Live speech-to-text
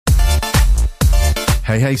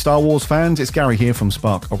Hey Star Wars fans, it's Gary here from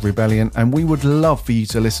Spark of Rebellion, and we would love for you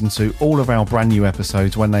to listen to all of our brand new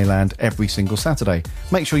episodes when they land every single Saturday.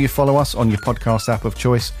 Make sure you follow us on your podcast app of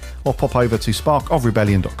choice or pop over to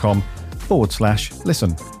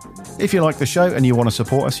sparkofrebellion.com/listen. If you like the show and you want to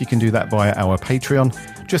support us, you can do that via our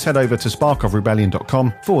Patreon. Just head over to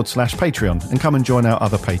sparkofrebellion.com/Patreon and come and join our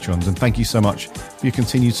other patrons, and thank you so much for your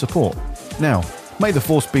continued support. Now, may the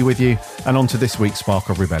Force be with you, and on to this week's Spark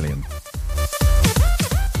of Rebellion.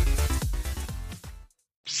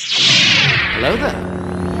 Hello there.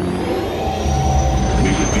 We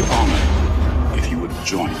would be honored if you would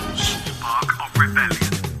join us. Spark of Rebellion.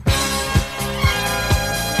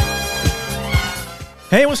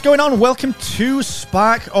 Hey, what's going on? Welcome to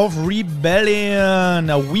Spark of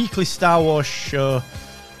Rebellion, a weekly Star Wars show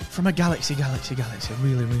from a galaxy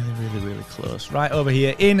really close, right over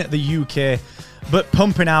here in the UK, but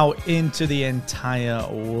pumping out into the entire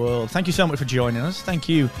world. Thank you so much for joining us. Thank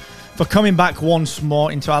you for coming back once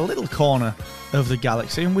more into our little corner of the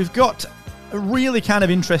galaxy. And we've got a really kind of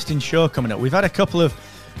interesting show coming up. We've had a couple of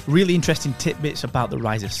really interesting tidbits about the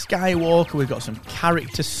rise of Skywalker. We've got some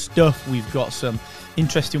character stuff. We've got some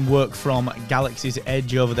interesting work from Galaxy's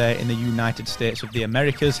Edge over there in the United States of the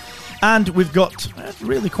Americas. And we've got a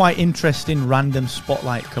really quite interesting random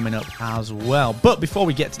spotlight coming up as well. But before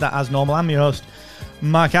we get to that, as normal, I'm your host,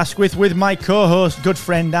 Mark Asquith, with my co-host, good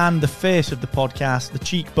friend, and the face of the podcast, the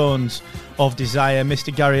cheekbones of desire,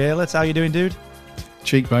 Mr. Gary Aylett. How you doing, dude?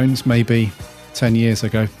 Cheekbones, maybe 10 years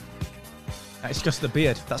ago. It's just the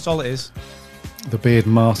beard. That's all it is. The beard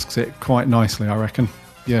masks it quite nicely, I reckon.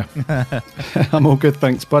 Yeah. I'm all good,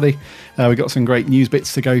 thanks, buddy. We've got some great news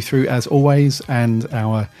bits to go through, as always, and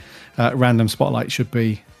our random spotlight should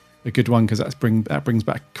be a good one, because that brings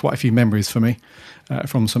back quite a few memories for me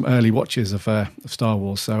from some early watches of Star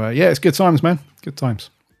Wars. So, yeah, it's good times, man. Good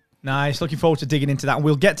times. Nice. Looking forward to digging into that. And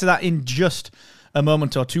we'll get to that in just a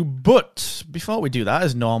moment or two. But before we do that,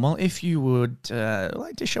 as normal, if you would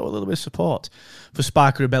like to show a little bit of support for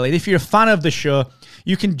Spark Rebellion, if you're a fan of the show,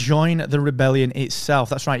 you can join the Rebellion itself.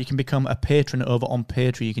 That's right, you can become a patron over on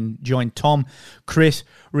Patreon. You can join Tom, Chris,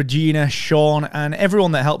 Regina, Sean, and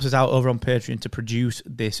everyone that helps us out over on Patreon to produce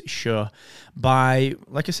this show by,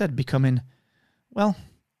 like I said, becoming, well,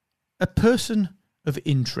 a person of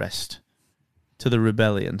interest to the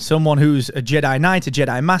Rebellion. Someone who's a Jedi Knight, a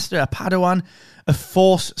Jedi Master, a Padawan, a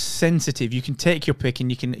Force sensitive. You can take your pick,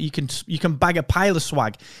 and you can bag a pile of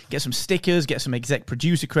swag, get some stickers, get some exec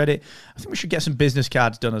producer credit. I think we should get some business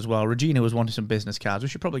cards done as well. Regina was wanting some business cards. We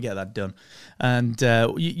should probably get that done. And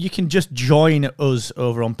you can just join us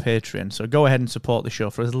over on Patreon. So go ahead and support the show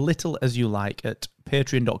for as little as you like at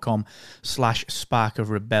patreon.com/Spark of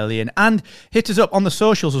Rebellion. And hit us up on the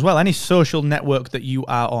socials as well. Any social network that you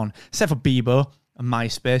are on, except for Bebo and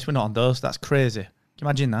MySpace. We're not on those. That's crazy. Can you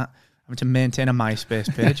imagine that? Having to maintain a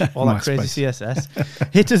MySpace page, all that crazy CSS.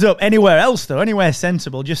 Hit us up anywhere else, though, anywhere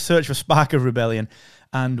sensible. Just search for Spark of Rebellion,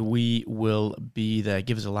 and we will be there.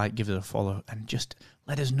 Give us a like, give us a follow, and just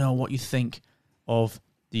let us know what you think of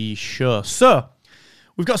the show. So,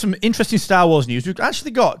 we've got some interesting Star Wars news. We've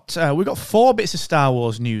actually got 4 bits of Star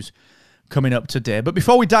Wars news coming up today. But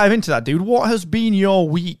before we dive into that, dude, what has been your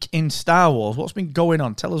week in Star Wars? What's been going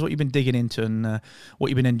on? Tell us what you've been digging into and what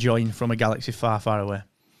you've been enjoying from a galaxy far, far away.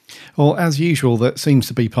 Well, as usual, that seems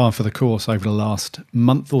to be par for the course over the last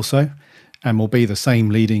month or so, and will be the same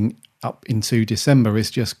leading up into December,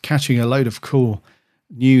 is just catching a load of cool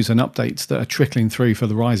news and updates that are trickling through for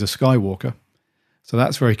the rise of Skywalker. So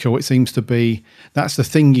that's very cool. It seems to be, that's the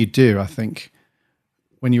thing you do, I think,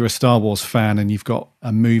 when you're a Star Wars fan and you've got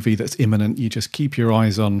a movie that's imminent. You just keep your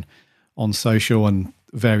eyes on social and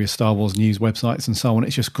various Star Wars news websites and so on.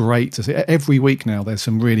 It's just great to see. Every week now, there's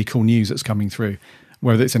some really cool news that's coming through,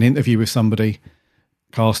 whether it's an interview with somebody,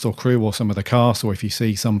 cast or crew, or some of the cast, or if you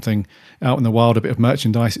see something out in the wild, a bit of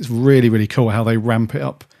merchandise. It's really, really cool how they ramp it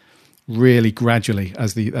up really gradually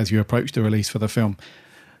as you approach the release for the film.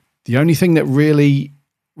 The only thing that really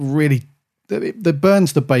that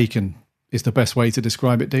burns the bacon, is the best way to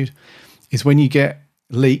describe it, dude, is when you get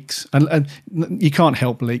leaks, and you can't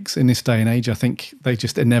help leaks in this day and age. I think they're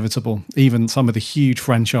just inevitable. Even some of the huge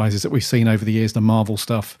franchises that we've seen over the years, the Marvel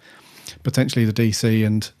stuff, potentially the DC,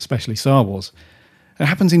 and especially Star Wars. It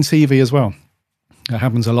happens in TV as well. It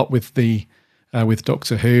happens a lot with with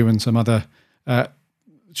Doctor Who and some other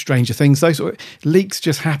Stranger Things. Those leaks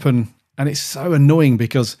just happen, and it's so annoying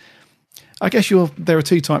because I guess there are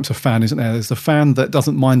 2 types of fan, isn't there? There's the fan that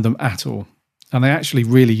doesn't mind them at all, and they actually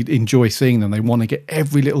really enjoy seeing them. They want to get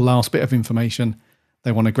every little last bit of information.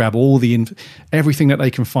 They want to grab all everything that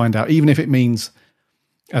they can find out, even if it means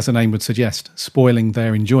as the name would suggest, spoiling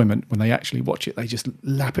their enjoyment. When they actually watch it, they just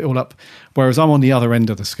lap it all up. Whereas I'm on the other end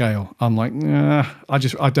of the scale. I'm like, nah, I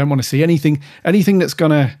don't want to see anything that's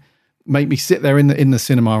going to make me sit there in the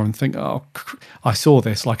cinema and think, oh, I saw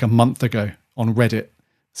this like a month ago on Reddit.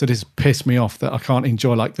 So this pissed me off that I can't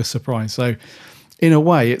enjoy like the surprise. So in a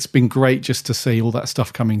way, it's been great just to see all that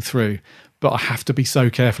stuff coming through. But I have to be so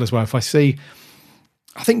careful as well. If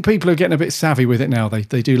I think people are getting a bit savvy with it now.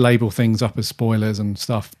 They do label things up as spoilers and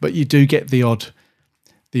stuff. But you do get the odd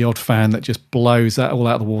fan that just blows that all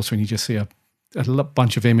out of the water, and you just see a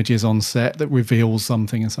bunch of images on set that reveals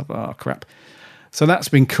something and stuff. Oh, crap. So that's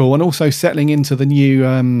been cool. And also settling into the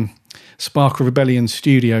new Spark of Rebellion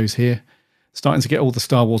studios here. Starting to get all the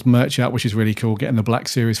Star Wars merch out, which is really cool. Getting the Black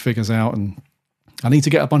Series figures out. And I need to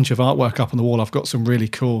get a bunch of artwork up on the wall. I've got some really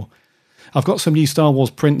cool... I've got some new Star Wars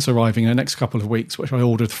prints arriving in the next couple of weeks, which I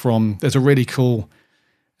ordered from... There's a really cool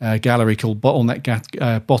gallery called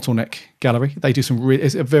Bottleneck Gallery. They do some...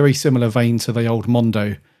 It's a very similar vein to the old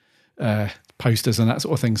Mondo posters and that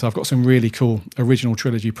sort of thing. So I've got some really cool original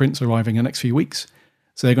trilogy prints arriving in the next few weeks.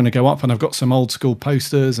 So they're going to go up, and I've got some old school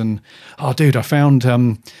posters. And, oh, dude, I found...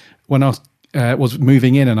 when I was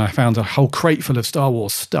moving in and I found a whole crate full of Star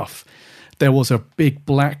Wars stuff, there was a big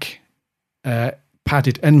black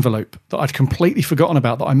padded envelope that I'd completely forgotten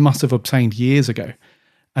about that I must have obtained years ago.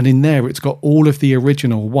 And in there, it's got all of the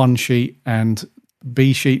original 1 sheet and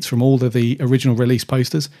B sheets from all of the original release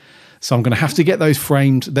posters. So I'm going to have to get those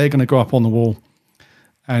framed. They're going to go up on the wall.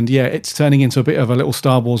 And yeah, it's turning into a bit of a little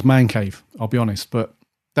Star Wars man cave, I'll be honest. But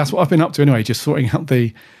that's what I've been up to anyway, just sorting out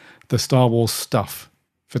the Star Wars stuff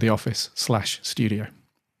for the office/studio.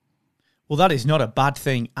 Well, that is not a bad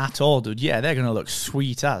thing at all, dude. Yeah, they're going to look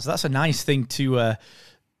sweet as. That's a nice thing to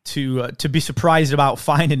be surprised about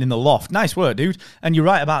finding in the loft. Nice work, dude. And you're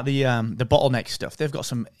right about the bottleneck stuff. They've got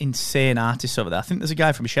some insane artists over there. I think there's a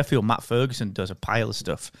guy from Sheffield, Matt Ferguson, does a pile of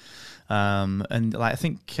stuff. And like I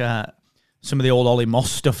think some of the old Ollie Moss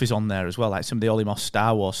stuff is on there as well. Like some of the Ollie Moss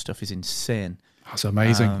Star Wars stuff is insane. That's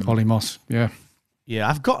amazing, Ollie Moss. Yeah. Yeah,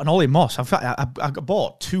 I've got an Ollie Moss. I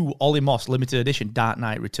bought 2 Ollie Moss limited edition Dark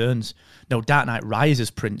Knight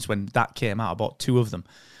Rises prints when that came out. I bought 2 of them.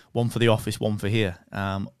 One for the office, one for here,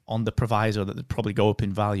 on the proviso that they'd probably go up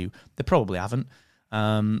in value. They probably haven't.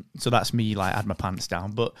 So that's me, like, had my pants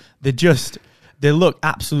down. But they look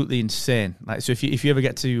absolutely insane. Like, so if you ever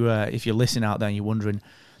get to, if you're listening out there and you're wondering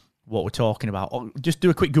what we're talking about, just do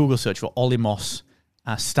a quick Google search for Ollie Moss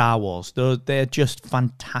Star Wars. They're just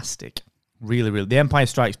fantastic. Really, really. The Empire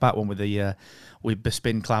Strikes Back one with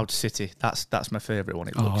Bespin Cloud City. That's my favourite one.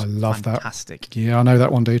 It looks I love fantastic. That. Yeah, I know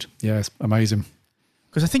that one, dude. Yeah, it's amazing.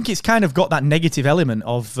 Because I think it's kind of got that negative element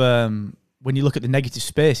of when you look at the negative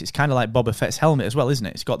space, it's kind of like Boba Fett's helmet as well, isn't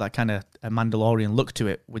it? It's got that kind of a Mandalorian look to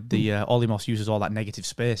it with the Ollie Moss uses all that negative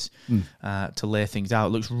space to lay things out.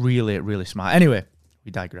 It looks really, really smart. Anyway,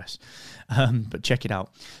 we digress. But check it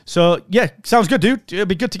out. So, yeah, sounds good, dude. It'll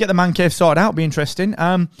be good to get the man cave sorted out. It'll be interesting.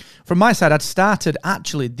 From my side, I'd started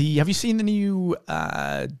actually have you seen the new,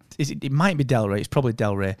 it might be Del Rey, it's probably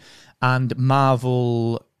Del Rey, and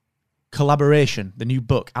Marvel collaboration, the new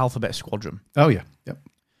book, Alphabet Squadron. Oh, yeah. Yep.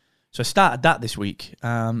 So I started that this week.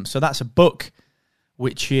 So that's a book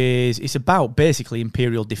which it's about basically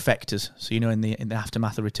Imperial defectors. So, in the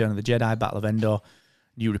aftermath of Return of the Jedi, Battle of Endor,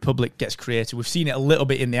 New Republic gets created. We've seen it a little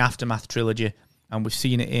bit in the Aftermath trilogy, and we've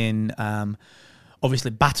seen it in,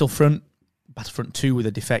 obviously, Battlefront 2 with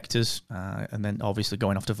the defectors, and then obviously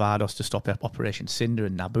going off to Vardos to stop Operation Cinder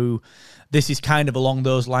and Naboo. This is kind of along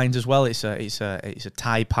those lines as well. It's a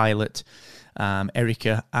TIE pilot,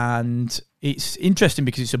 Erica, and it's interesting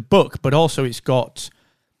because it's a book, but also it's got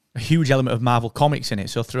a huge element of Marvel Comics in it.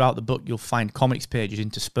 So throughout the book, you'll find comics pages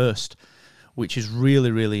interspersed, which is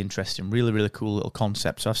really, really interesting. Really, really cool little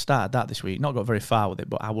concept. So I've started that this week. Not got very far with it,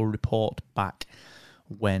 but I will report back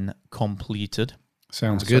when completed.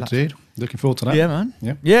 Sounds good, dude. Looking forward to that. Yeah, man.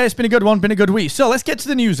 Yeah, it's been a good one. Been a good week. So let's get to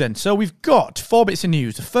the news then. So we've got 4 bits of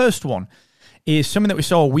news. The first one is something that we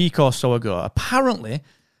saw a week or so ago. Apparently,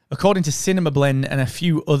 according to Cinema Blend and a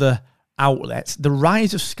few other outlets, The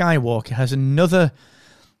Rise of Skywalker has another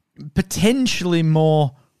potentially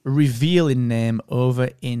more revealing name over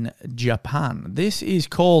in Japan. This is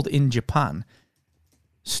called in Japan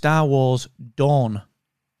Star Wars Dawn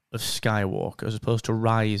of Skywalker as opposed to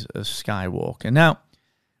Rise of Skywalker. Now,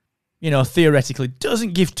 theoretically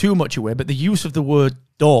doesn't give too much away, but the use of the word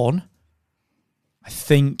dawn, I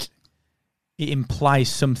think it implies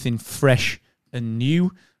something fresh and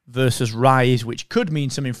new versus rise, which could mean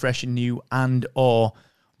something fresh and new and or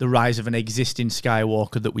the rise of an existing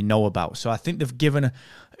Skywalker that we know about. So I think they've given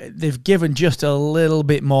just a little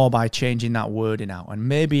bit more by changing that wording out, and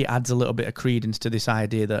maybe it adds a little bit of credence to this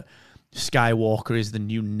idea that Skywalker is the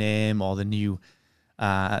new name or the new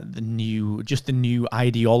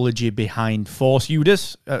ideology behind Force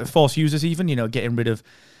users, even, getting rid of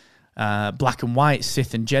black and white,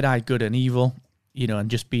 Sith and Jedi, good and evil, and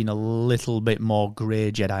just being a little bit more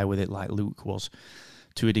grey Jedi with it, like Luke was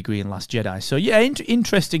to a degree in Last Jedi. So yeah,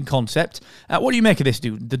 interesting concept. What do you make of this,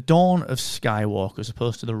 dude? The Dawn of Skywalker as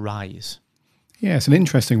opposed to the Rise. Yeah, it's an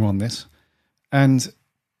interesting one, this, and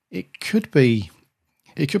it could be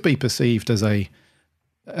perceived as a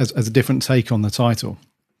different take on the title,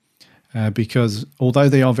 because although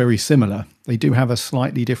they are very similar, they do have a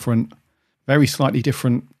very slightly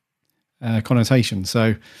different connotation.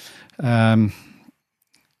 So,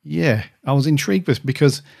 yeah, I was intrigued with,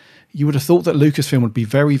 because you would have thought that Lucasfilm would be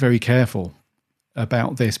very, very careful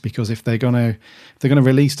about this, because if they're going to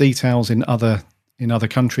release details in other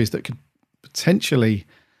countries that could potentially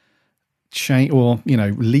change or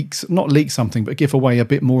not leak something, but give away a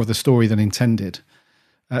bit more of the story than intended.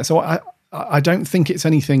 So I don't think it's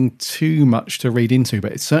anything too much to read into,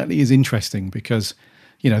 but it certainly is interesting, because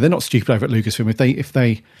they're not stupid over at Lucasfilm.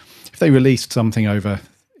 If they released something over,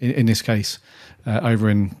 in this case, over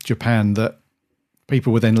in Japan, that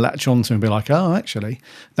people would then latch onto and be like, oh, actually,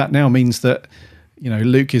 that now means that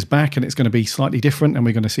Luke is back and it's going to be slightly different and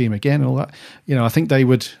we're going to see him again and all that. I think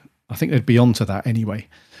they'd be onto that anyway.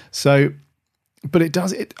 So, but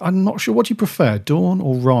I'm not sure. What do you prefer, Dawn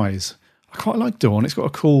or Rise? I quite like Dawn. It's got a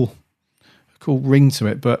cool ring to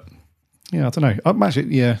it, but yeah, I don't know. I'm a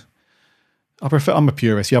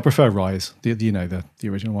purist. Yeah, I prefer Rise, the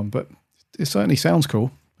original one, but it certainly sounds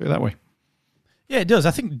cool. Put it that way. Yeah, it does.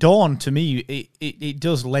 I think Dawn, to me, it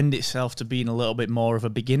does lend itself to being a little bit more of a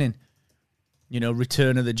beginning.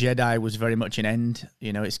 Return of the Jedi was very much an end.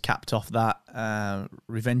 It's capped off that.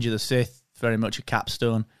 Revenge of the Sith, very much a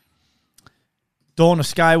capstone. Dawn of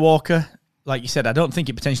Skywalker, like you said, I don't think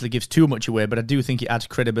it potentially gives too much away, but I do think it adds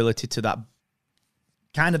credibility to that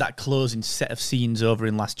kind of that closing set of scenes over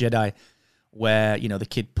in Last Jedi, where the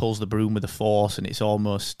kid pulls the broom with the Force, and it's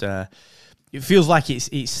almost it feels like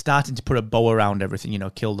it's starting to put a bow around everything.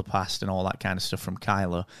 Kill the past and all that kind of stuff from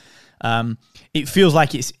Kylo. It feels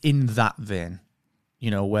like it's in that vein,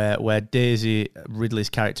 where Daisy Ridley's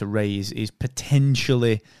character Rey is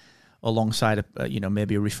potentially alongside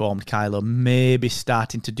maybe a reformed Kylo, maybe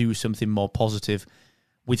starting to do something more positive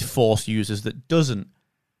with Force users that doesn't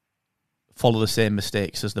follow the same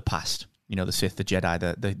mistakes as the past. The Sith, the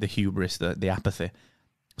Jedi, the hubris, the apathy.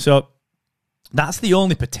 So that's the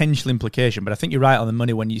only potential implication. But I think you're right on the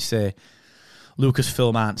money when you say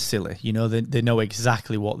Lucasfilm aren't silly. They know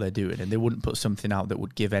exactly what they're doing, and they wouldn't put something out that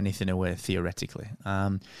would give anything away theoretically.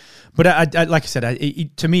 But I like I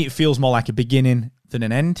said, to me, it feels more like a beginning than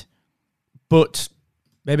an end. But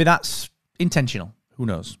maybe that's intentional. Who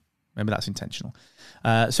knows? Maybe that's intentional.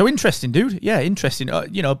 So interesting, dude. Yeah, interesting.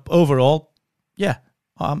 Overall, yeah,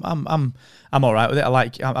 I'm all right with it.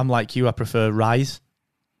 I'm like you. I prefer Rise,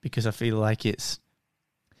 because I feel like it's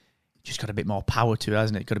just got a bit more power to it,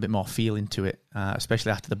 hasn't it? Got a bit more feeling to it,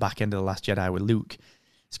 especially after the back end of The Last Jedi with Luke.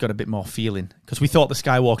 It's got a bit more feeling, because we thought the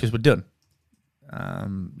Skywalkers were done.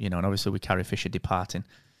 And obviously with Carrie Fisher departing,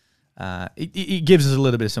 it gives us a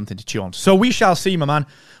little bit of something to chew on. So we shall see, my man.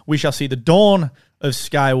 We shall see the Dawn of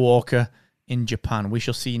Skywalker in Japan. We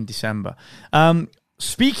shall see in December.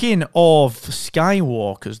 Speaking of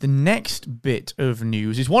Skywalkers, the next bit of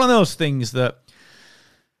news is one of those things that,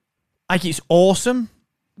 it's awesome,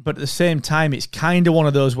 but at the same time, it's kind of one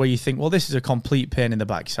of those where you think, well, this is a complete pain in the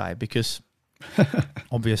backside, because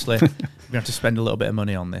obviously we have to spend a little bit of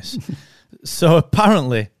money on this. So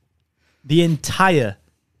apparently, the entire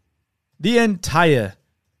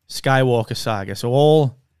Skywalker saga, so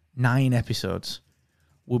all 9 episodes,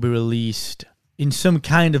 will be released in some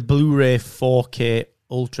kind of Blu-ray 4K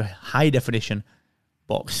ultra high definition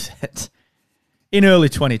box set in early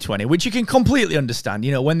 2020, which you can completely understand.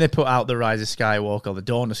 When they put out The Rise of Skywalker, The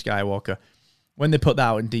Dawn of Skywalker, when they put that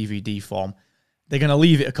out in DVD form, they're going to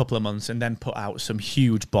leave it a couple of months and then put out some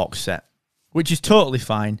huge box set, which is totally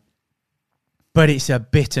fine, but it's a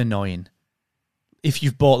bit annoying. If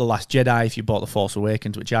you've bought The Last Jedi, if you bought The Force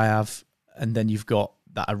Awakens, which I have, and then you've got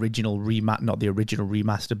that original not the original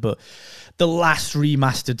remaster, but the last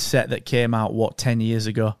remastered set that came out, 10 years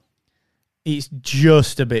ago, it's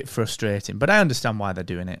just a bit frustrating, but I understand why they're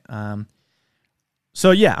doing it.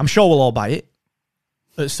 So yeah, I'm sure we'll all buy it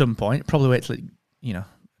at some point. Probably wait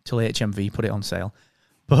till HMV put it on sale.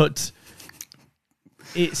 But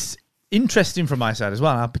it's interesting from my side as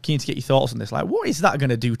well. And I'd be keen to get your thoughts on this. Like, what is that going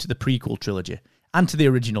to do to the prequel trilogy and to the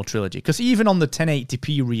original trilogy? Because even on the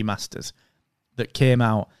 1080p remasters that came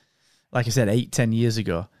out, like I said, 8-10 years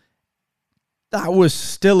ago, that was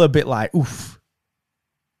still a bit like, oof,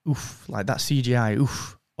 like that CGI,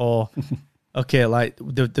 oof. Or, okay, like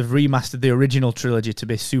they've remastered the original trilogy to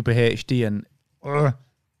be super HD and,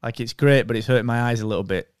 like it's great, but it's hurting my eyes a little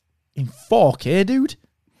bit. In 4K, dude?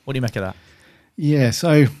 What do you make of that? Yeah,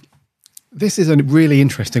 so this is a really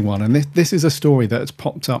interesting one. And this is a story that has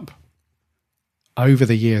popped up over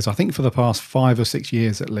the years. I think for the past 5 or 6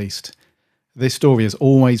 years at least. This story has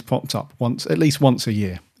always popped up at least once a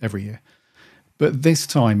year, every year. But this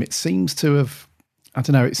time it seems to have, I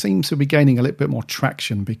don't know, it seems to be gaining a little bit more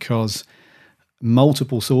traction because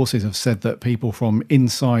multiple sources have said that people from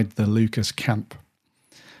inside the Lucas camp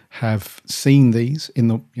have seen these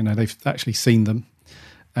they've actually seen them.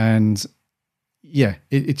 And yeah,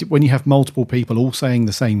 when you have multiple people all saying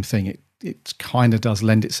the same thing, it kind of does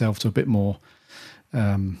lend itself to a bit more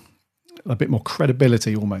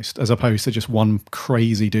credibility almost, as opposed to just one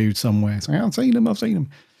crazy dude somewhere saying, I've seen him.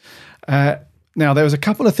 Now, there was a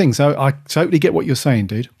couple of things. So I totally get what you're saying,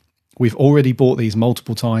 dude. We've already bought these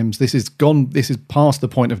multiple times. This is past the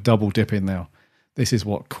point of double dipping now. This is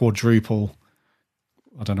what, quadruple,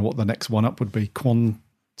 I don't know what the next one up would be,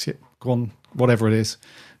 whatever it is,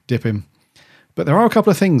 dipping. But there are a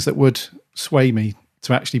couple of things that would sway me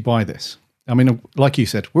to actually buy this. I mean, like you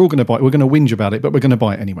said, we're all going to buy it. We're going to whinge about it, but we're going to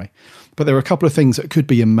buy it anyway. But there are a couple of things that could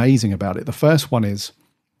be amazing about it. The first one is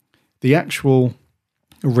the actual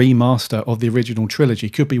remaster of the original trilogy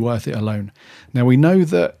could be worth it alone. Now, we know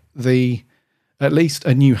that at least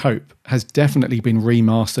A New Hope has definitely been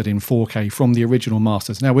remastered in 4K from the original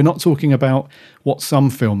masters. Now, we're not talking about what some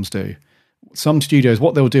films do. Some studios,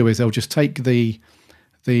 what they'll do is they'll just take the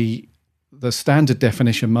standard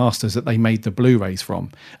definition masters that they made the Blu-rays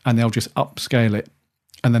from, and they'll just upscale it,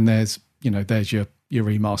 and then there's your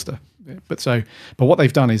remaster. But what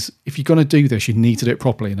they've done is, if you're going to do this, you need to do it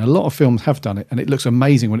properly, and a lot of films have done it, and it looks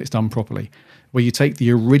amazing when it's done properly. Where you take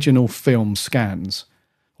the original film scans,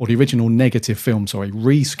 or the original negative film,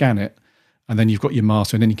 rescan it, and then you've got your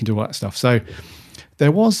master, and then you can do all that stuff. So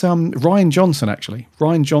there was Ryan Johnson, actually.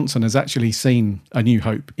 Ryan Johnson has actually seen A New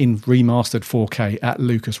Hope in remastered 4K at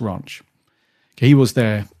Lucas Ranch. He was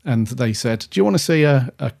there, and they said, do you want to see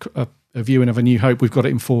a viewing of A New Hope? We've got it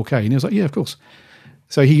in 4K. And he was like, yeah, of course.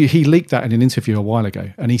 So he leaked that in an interview a while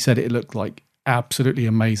ago, and he said it looked like absolutely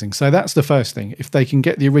amazing. So that's the first thing. If they can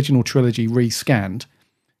get the original trilogy rescanned,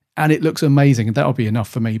 and it looks amazing, and that'll be enough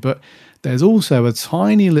for me. But there's also a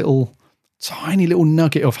tiny little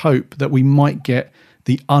nugget of hope that we might get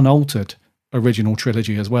the unaltered original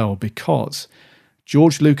trilogy as well, because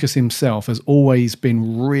George Lucas himself has always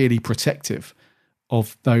been really protective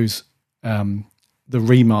of those the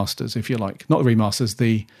remasters, if you like, not the remasters,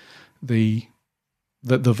 the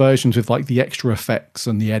versions with like the extra effects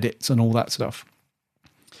and the edits and all that stuff.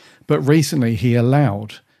 But recently he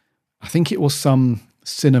allowed, I think it was some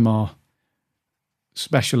cinema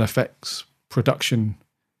special effects production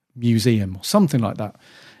museum or something like that.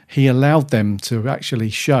 He allowed them to actually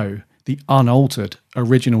show the unaltered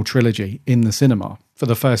original trilogy in the cinema for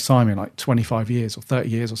the first time in like 25 years or 30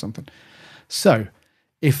 years or something. So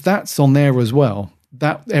if that's on there as well,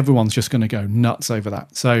 that everyone's just going to go nuts over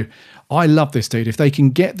that. So I love this, dude. If they can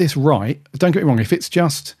get this right, don't get me wrong, if it's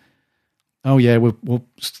just, oh yeah, we'll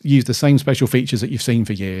use the same special features that you've seen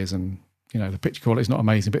for years, and the picture quality is not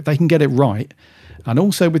amazing, but if they can get it right, and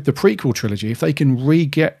also with the prequel trilogy, if they can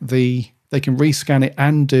they can rescan it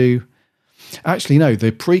and do. Actually, no,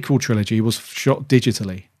 the prequel trilogy was shot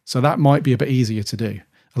digitally, so that might be a bit easier to do.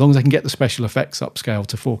 As long as they can get the special effects upscaled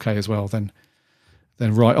to 4K as well, then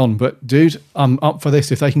right on. But dude, I'm up for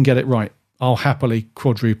this. If they can get it right, I'll happily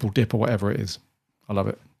quadruple dip or whatever it is. I love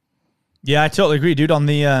it. Yeah, I totally agree, dude. On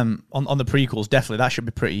the on the prequels, definitely that should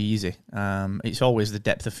be pretty easy. It's always the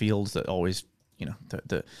depth of fields that always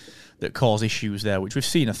that cause issues there, which we've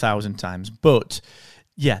seen 1,000 times. But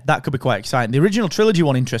yeah, that could be quite exciting. The original trilogy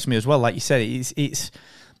one interests me as well. Like you said,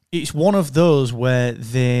 it's one of those where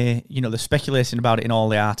they're speculating about it in all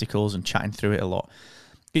the articles and chatting through it a lot.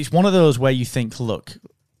 It's one of those where you think, look,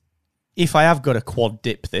 if I have got to quad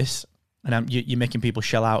dip this, and you're making people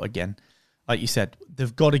shell out again, like you said,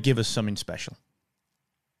 they've got to give us something special.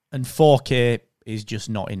 And 4K is just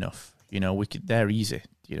not enough. They're easy.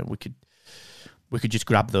 We could just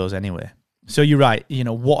grab those anyway. So you're right.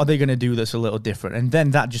 What are they going to do that's a little different? And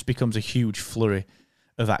then that just becomes a huge flurry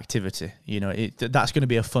of activity. That's going to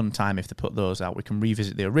be a fun time if they put those out. We can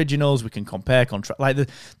revisit the originals. We can compare, contrast. Like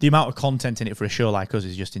the amount of content in it for a show like us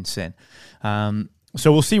is just insane.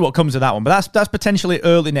 So we'll see what comes of that one. But that's potentially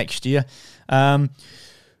early next year.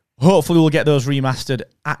 Hopefully we'll get those remastered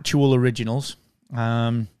actual originals.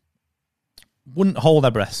 Wouldn't hold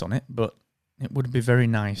our breaths on it, but it would be very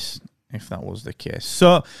nice if that was the case.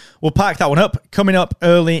 So we'll park that one up. Coming up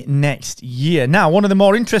early next year. Now, one of the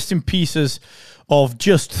more interesting pieces of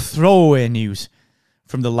just throwaway news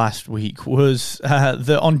from the last week was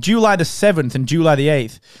that on July the 7th and July the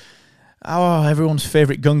 8th, everyone's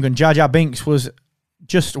favourite Gungan, Jar Jar Binks, was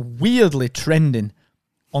just weirdly trending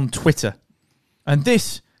on Twitter. And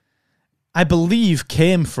this, I believe,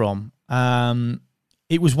 came from...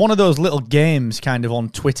 it was one of those little games kind of on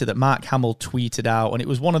Twitter that Mark Hamill tweeted out, and it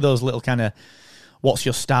was one of those little kind of, what's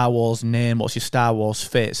your Star Wars name, what's your Star Wars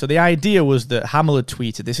fate? So the idea was that Hamill had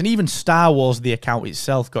tweeted this, and even Star Wars, the account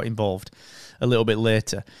itself, got involved a little bit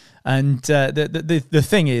later. And the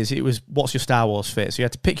thing is, it was, what's your Star Wars fate? So you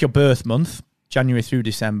had to pick your birth month, January through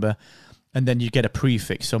December, and then you get a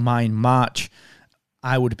prefix. So mine, March,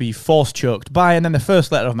 I would be force choked by, and then the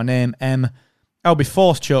first letter of my name, M, I'll be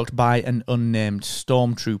force choked by an unnamed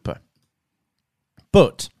stormtrooper.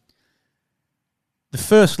 But the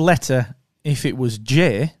first letter, if it was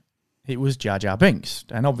J, it was Jar Jar Binks.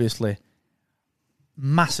 And obviously,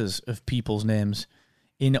 masses of people's names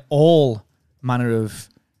in all manner of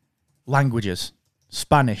languages.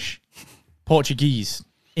 Spanish, Portuguese,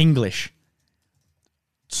 English.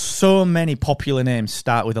 So many popular names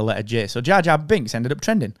start with the letter J. So Jar Jar Binks ended up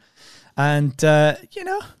trending. And,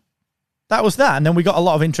 that was that. And then we got a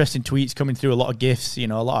lot of interesting tweets coming through, a lot of GIFs, a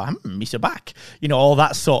lot of, Mr. Back, all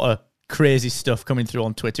that sort of crazy stuff coming through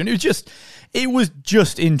on Twitter. And it was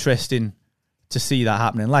just interesting to see that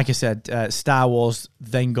happening. Like I said, Star Wars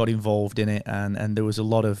then got involved in it, and there was a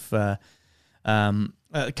lot of, kind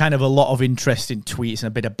of a lot of interesting tweets and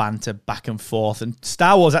a bit of banter back and forth. And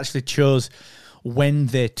Star Wars actually chose, when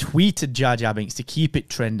they tweeted Jar Jar Binks to keep it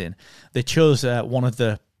trending, they chose one of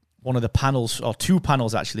the panels, or two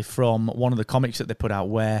panels actually, from one of the comics that they put out,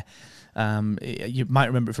 where you might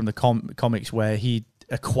remember it from the comics, where he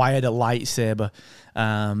acquired a lightsaber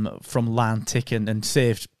from Lan Ticken and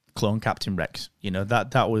saved Clone Captain Rex.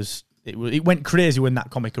 That was it went crazy when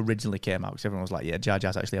that comic originally came out, because everyone was like, yeah, Jar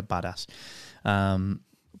Jar's actually a badass.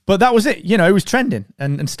 But that was it. It was trending,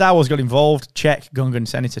 and Star Wars got involved. Check. Gungan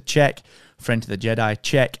Senator, check. Friend to the Jedi,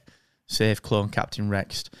 check. Save Clone Captain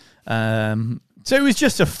Rex. So it was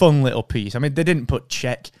just a fun little piece. I mean, they didn't put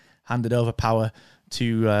check, handed over power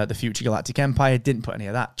to the future Galactic Empire. Didn't put any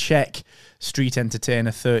of that. Check, street entertainer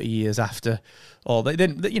 30 years after. Or they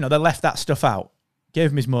didn't, they left that stuff out. Gave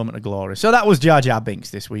him his moment of glory. So that was Jar Jar Binks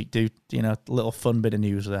this week, dude. Little fun bit of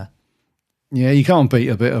news there. Yeah, you can't beat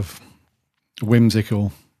a bit of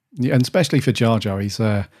whimsical, and especially for Jar Jar. He's,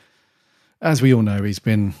 as we all know, he's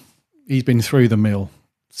been through the mill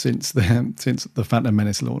since the Phantom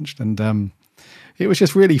Menace launched, and it was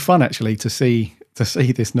just really fun actually to see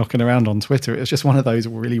this knocking around on Twitter. It was just one of those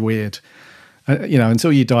really weird,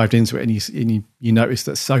 until you dived into it and you noticed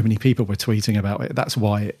that so many people were tweeting about it. That's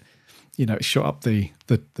why it shot up the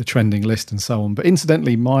trending list and so on. But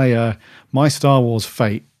incidentally, my Star Wars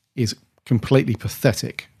fate is completely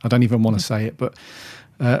pathetic. I don't even want to say it, but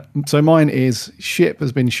so mine is, ship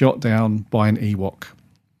has been shot down by an Ewok.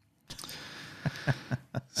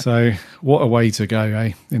 So what a way to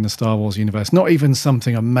go, in the Star Wars universe. Not even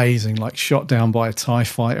something amazing like shot down by a TIE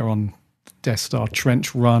fighter on Death Star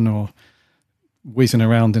Trench Run or whizzing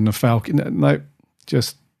around in the Falcon. No,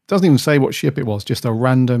 just doesn't even say what ship it was. Just a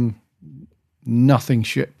random nothing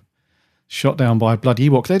ship shot down by a bloody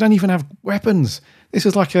Ewok. They don't even have weapons. This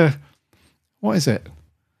is like what is it?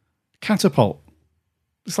 Catapult.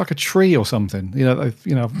 It's like a tree or something.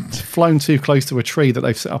 They've flown too close to a tree that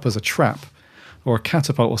they've set up as a trap. Or a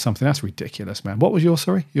catapult or something. That's ridiculous, man. What was yours,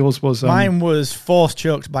 sorry? Yours was... Mine was force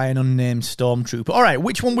choked by an unnamed stormtrooper. All right,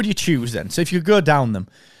 which one would you choose then? So if you go down them,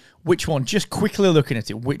 which one? Just quickly looking at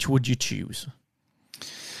it, which would you choose?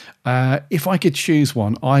 If I could choose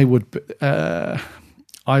one, I would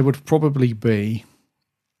probably be...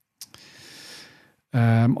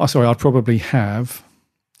 I'd probably have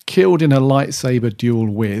killed in a lightsaber duel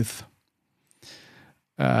with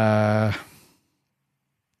Darth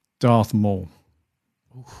Maul.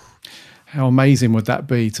 How amazing would that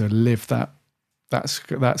be to live that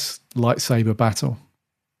lightsaber battle?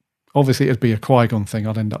 Obviously, it'd be a Qui-Gon thing.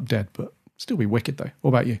 I'd end up dead, but still be wicked though. What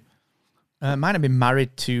about you? Mine have been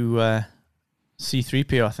married to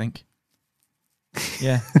C-3PO, I think.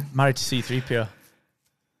 Yeah, married to C-3PO.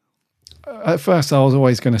 At first, I was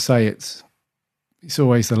always going to say it's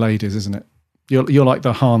always the ladies, isn't it? You're like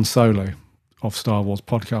the Han Solo of Star Wars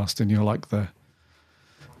podcasting. You're like the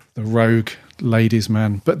rogue ladies'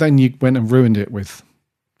 man. But then you went and ruined it with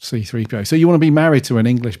C-3PO. So you want to be married to an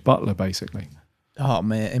English butler, basically. Oh,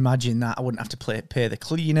 mate, imagine that. I wouldn't have to pay the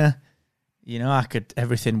cleaner. You know,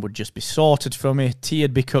 everything would just be sorted for me. Tea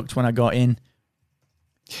would be cooked when I got in.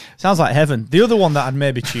 Sounds like heaven. The other one that I'd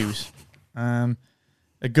maybe choose, a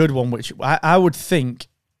good one, which I would think,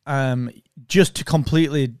 just to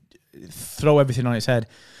completely throw everything on its head,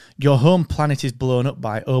 your home planet is blown up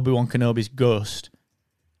by Obi-Wan Kenobi's ghost.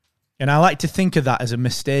 And I like to think of that as a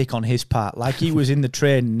mistake on his part. Like he was in the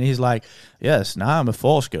train and he's like, yes, now I'm a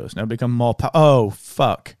Force ghost. Now I've become more oh,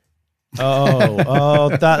 fuck.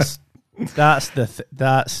 That's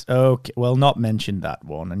okay. Well, not mentioned that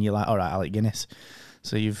one. And you're like, all right, Alec Guinness.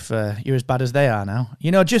 So you're as bad as they are now. You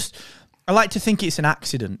know, I like to think it's an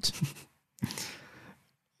accident.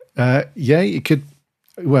 Yeah, you could.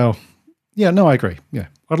 Well, yeah, no, I agree. Yeah,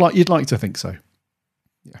 you'd like to think so.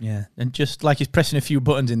 Yeah, and just like he's pressing a few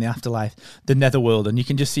buttons in the afterlife, the netherworld, and you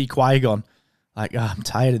can just see Qui-Gon like, I'm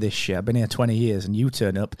tired of this shit. I've been here 20 years, and you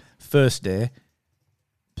turn up, first day,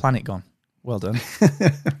 planet gone. Well done.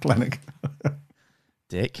 Planet.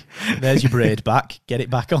 Dick. There's your braid back. Get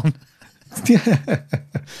it back on.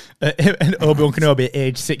 And Obi-Wan Kenobi at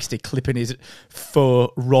age 60 clipping his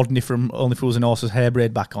faux Rodney from Only Fools and Horses hair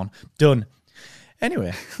braid back on. Done.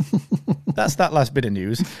 Anyway, that's that last bit of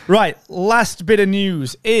news. Right, last bit of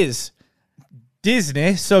news is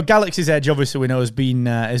Disney. So Galaxy's Edge, obviously, we know has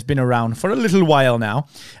been around for a little while now,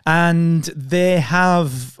 and they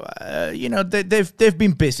have, they've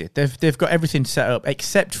been busy. They've got everything set up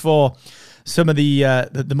except for some of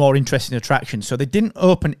the more interesting attractions. So they didn't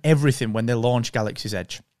open everything when they launched Galaxy's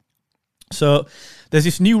Edge. So there's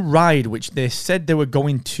this new ride which they said they were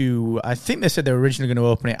going to, I think they said they were originally going to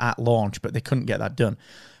open it at launch, but they couldn't get that done.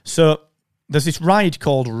 So there's this ride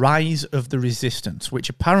called Rise of the Resistance, which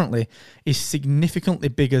apparently is significantly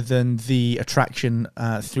bigger than the attraction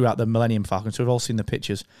throughout the Millennium Falcon. So we've all seen the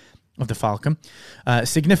pictures of the Falcon.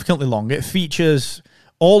 Significantly longer. It features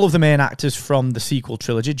all of the main actors from the sequel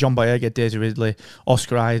trilogy, John Boyega, Daisy Ridley,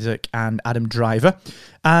 Oscar Isaac, and Adam Driver.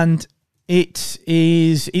 And it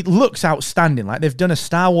looks outstanding. Like they've done a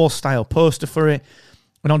Star Wars style poster for it.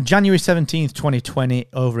 And on January 17th, 2020,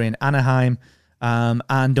 over in Anaheim,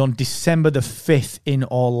 and on December the 5th in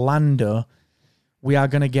Orlando, we are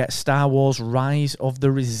going to get Star Wars Rise of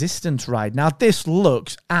the Resistance ride. Now, this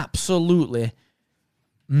looks absolutely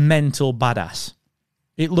mental badass.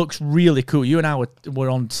 It looks really cool. You and I were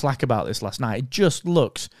on Slack about this last night. It just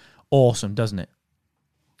looks awesome, doesn't it?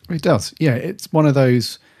 It does. Yeah, it's one of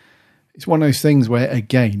those things where,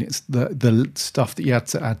 again, it's the stuff that you have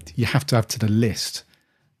to add to the list,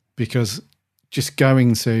 because just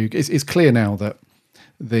going to it's clear now that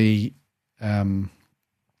the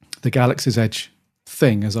Galaxy's Edge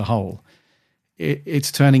thing as a whole,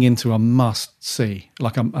 it's turning into a must see,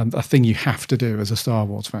 like a thing you have to do as a Star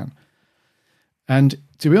Wars fan. And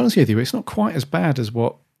to be honest with you, it's not quite as bad as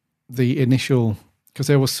what the initial, because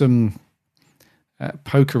there was some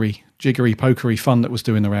jiggery pokery fun that was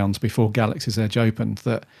doing the rounds before Galaxy's Edge opened,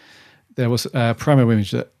 that there was a promo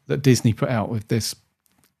image that Disney put out with this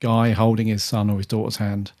guy holding his son or his daughter's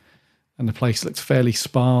hand, and the place looked fairly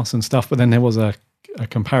sparse and stuff, but then there was a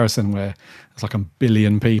comparison where it's like 1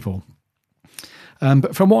 billion people.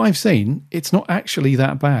 But from what I've seen, it's not actually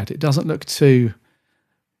that bad. It doesn't look too,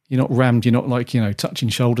 you're not rammed, you're not like, touching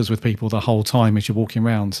shoulders with people the whole time as you're walking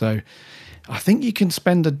around. So I think you can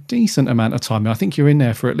spend a decent amount of time. I think you're in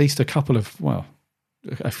there for at least a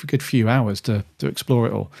good few hours to explore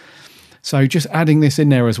it all. So just adding this in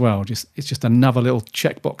there as well, it's just another little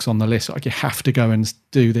checkbox on the list. Like you have to go and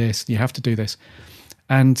do this, you have to do this.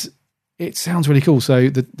 And it sounds really cool. So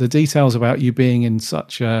the details about you being in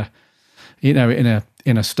such a, in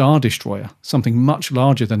a Star Destroyer, something much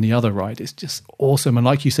larger than the other ride, it's just awesome. And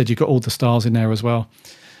like you said, you've got all the stars in there as well.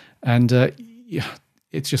 And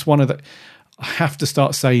it's just one of the, I have to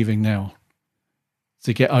start saving now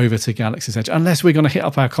to get over to Galaxy's Edge, unless we're going to hit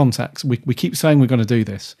up our contacts. We keep saying we're going to do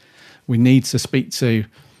this. We need to speak to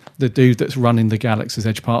the dude that's running the Galaxy's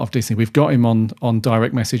Edge part of Disney. We've got him on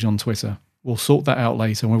direct message on Twitter. We'll sort that out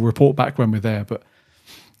later and we'll report back when we're there. But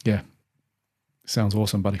yeah, sounds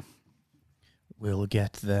awesome, buddy. We'll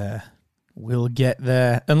get there.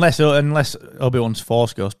 Unless Obi-Wan's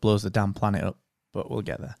Force Ghost blows the damn planet up. But we'll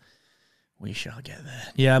get there. We shall get there.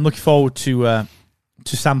 Yeah, I'm looking forward to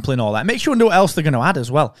sampling all that. Makes you wonder what else they're going to add as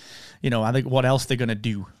well. I think what else they're going to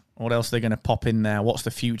do. What else they're going to pop in there? What's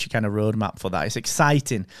the future kind of roadmap for that? It's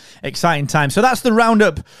exciting time. So that's the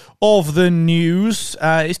roundup of the news.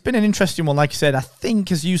 It's been an interesting one. Like I said, I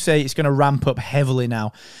think, as you say, it's going to ramp up heavily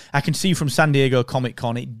now. I can see from San Diego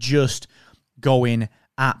Comic-Con it just going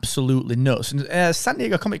absolutely nuts. And San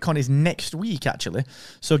Diego Comic Con is next week, actually.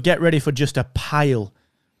 So get ready for just a pile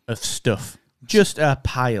of stuff. Just a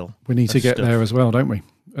pile. We need to get there as well, don't we?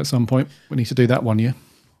 At some point, we need to do that one year.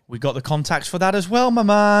 We got the contacts for that as well, my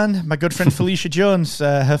man. My good friend Felicia Jones,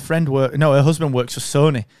 her husband works for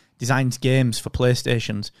Sony, designs games for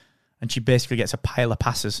PlayStations, and she basically gets a pile of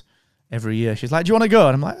passes every year. She's like, "Do you want to go?"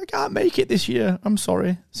 And I'm like, "I can't make it this year. I'm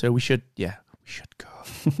sorry." So we should go.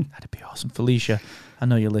 That'd be awesome. Felicia, I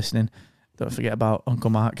know you're listening. Don't forget about Uncle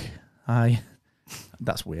Mark. Hi.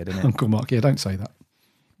 That's weird, isn't it? Uncle Mark, yeah, don't say that.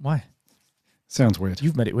 Why? Sounds weird.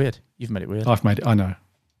 You've made it weird. I've made it, I know.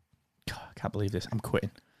 God, I can't believe this. I'm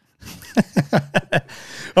quitting.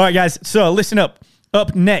 All right, guys. So listen up.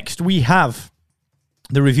 Up next, we have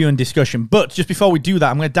the review and discussion. But just before we do that,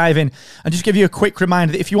 I'm going to dive in and just give you a quick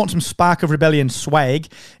reminder that if you want some Spark of Rebellion swag,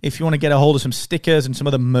 if you want to get a hold of some stickers and some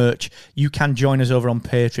other merch, you can join us over on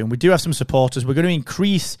Patreon. We do have some supporters. We're going to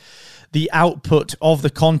increase the output of the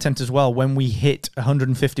content as well when we hit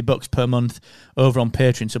 $150 per month over on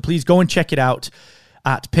Patreon. So please go and check it out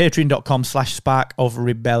at patreon.com/Spark of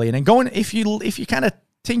Rebellion. And go and if you're kind of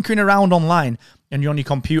tinkering around online and you're on your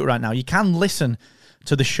computer right now, you can listen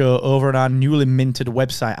to the show over at our newly minted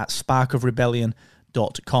website at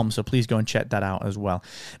sparkofrebellion.com. So please go and check that out as well.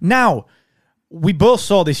 Now, we both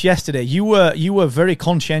saw this yesterday. You were very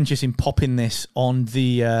conscientious in popping this on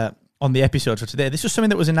the episode for today. This was something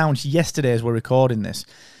that was announced yesterday as we're recording this.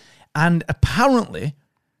 And apparently,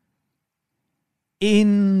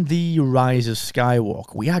 in the Rise of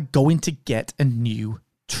Skywalker, we are going to get a new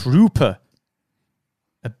trooper.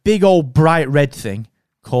 A big old bright red thing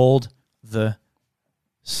called the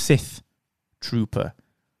Sith Trooper.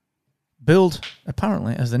 Billed,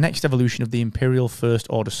 apparently, as the next evolution of the Imperial First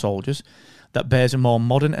Order soldiers that bears a more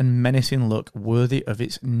modern and menacing look worthy of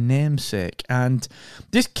its namesake. And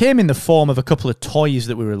this came in the form of a couple of toys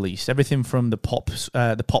that were released. Everything from the Pop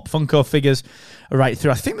Funko figures right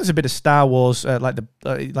through. I think there's a bit of Star Wars, like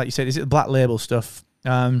you said, is it the Black Label stuff?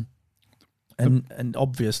 And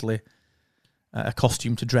obviously a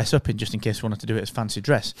costume to dress up in, just in case we wanted to do it as fancy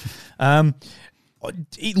dress.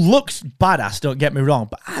 It looks badass, don't get me wrong,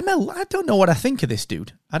 but I don't know what I think of this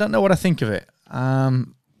dude. I don't know what I think of it.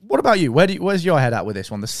 What about you? Where's your head at with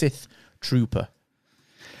this one, the Sith Trooper?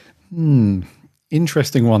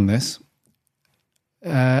 Interesting one, this.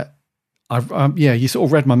 You sort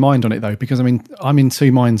of read my mind on it, though, because, I mean, I'm in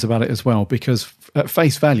two minds about it as well, because at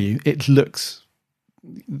face value, it looks...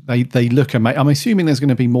 They look amazing. I'm assuming there's going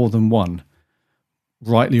to be more than one,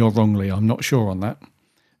 rightly or wrongly. I'm not sure on that.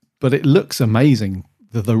 But it looks amazing,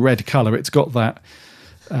 the red colour. It's got that...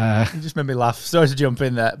 You just made me laugh. Sorry to jump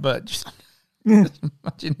in there, but just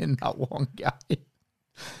imagining that one guy.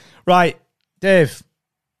 Right, Dave,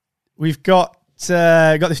 we've got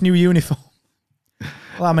this new uniform.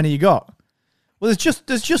 Well, how many you got? Well,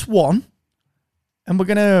 there's just one, and we're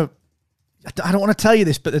gonna... I don't want to tell you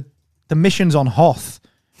this, but the mission's on Hoth,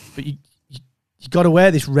 but you got to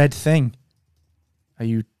wear this red thing. Are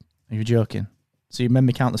you joking? So you made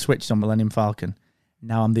me count the switches on Millennium Falcon.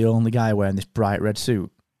 Now I'm the only guy wearing this bright red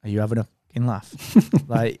suit. Are you having a fucking laugh?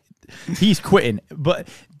 Like, he's quitting. But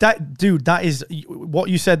that is what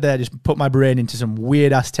you said there. Just put my brain into some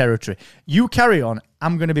weird ass territory. You carry on.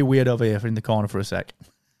 I'm going to be weird over here in the corner for a sec.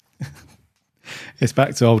 It's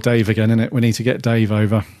back to old Dave again, isn't it? We need to get Dave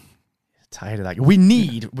over. Tired of that. Do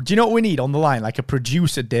you know what we need on the line? Like a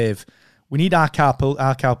producer, Dave. We need our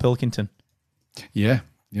Carl Pilkington. Yeah.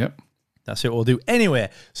 Yep. That's it we'll do.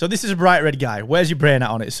 Anyway, so this is a bright red guy. Where's your brain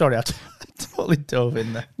at on it? Sorry, I totally dove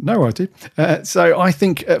in there. No, I did. So I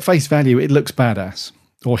think at face value, it looks badass.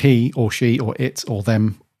 Or he, or she, or it, or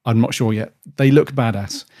them. I'm not sure yet. They look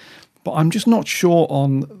badass. But I'm just not sure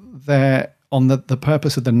on the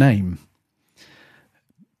purpose of the name.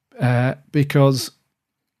 Because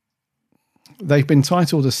they've been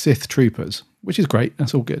titled as Sith Troopers, which is great.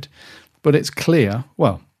 That's all good. But it's clear,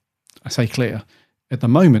 well, I say clear, at the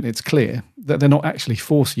moment it's clear that they're not actually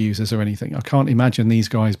Force users or anything. I can't imagine these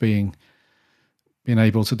guys being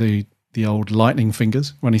able to do the old lightning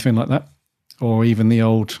fingers or anything like that, or even the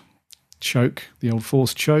old choke, the old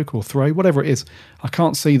Force choke or throw, whatever it is. I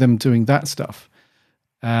can't see them doing that stuff.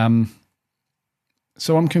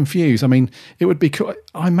 So I'm confused. I mean, it would be cool.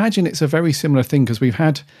 I imagine it's a very similar thing because we've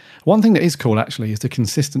had... One thing that is cool, actually, is the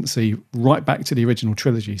consistency right back to the original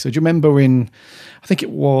trilogy. So do you remember I think it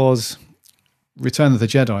was Return of the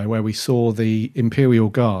Jedi, where we saw the Imperial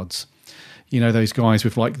Guards, those guys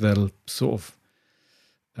with like the sort of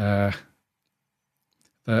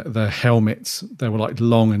the helmets. They were like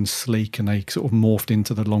long and sleek, and they sort of morphed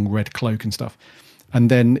into the long red cloak and stuff. And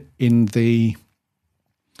then in the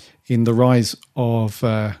in the rise of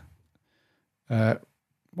what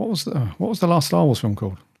was the last Star Wars film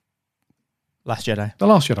called? Last Jedi. The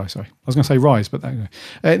Last Jedi, sorry. I was going to say Rise, but in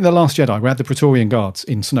The Last Jedi, we had the Praetorian Guards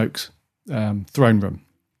in Snoke's throne room.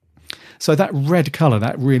 So that red colour,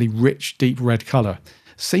 that really rich, deep red colour,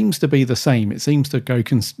 seems to be the same. It seems to go,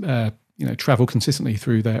 travel consistently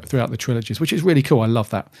throughout the trilogies, which is really cool. I love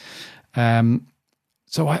that.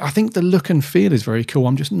 So I think the look and feel is very cool.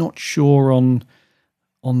 I'm just not sure on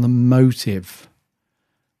the motive.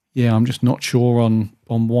 Yeah, I'm just not sure on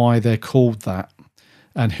why they're called that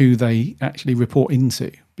and who they actually report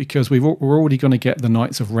into, because we're already going to get the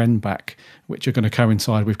Knights of Ren back, which are going to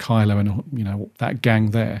coincide with Kylo and that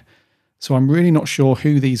gang there. So I'm really not sure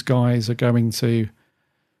who these guys are going to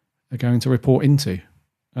report into.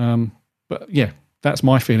 But yeah, that's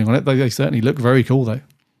my feeling on it. They certainly look very cool, though.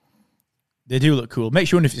 They do look cool.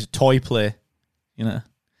 Makes you wonder if it's a toy play. Let's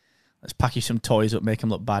pack you some toys up, make them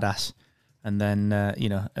look badass. And then, I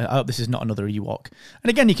hope this is not another Ewok. And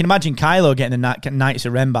again, you can imagine Kylo getting the Knights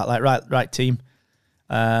of Ren back, like, right team.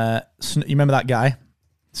 You remember that guy?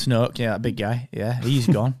 Snoke, yeah, that big guy. Yeah, he's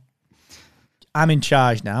gone. I'm in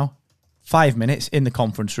charge now. 5 minutes in the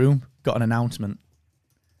conference room, got an announcement.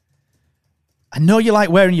 I know you like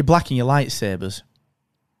wearing your black and your lightsabers,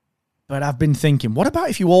 but I've been thinking, what about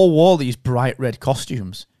if you all wore these bright red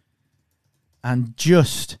costumes and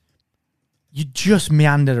you just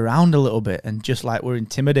meandered around a little bit and just like were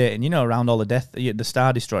intimidating, around all the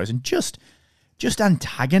Star Destroyers, and just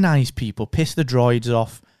antagonize people, piss the droids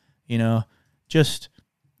off, just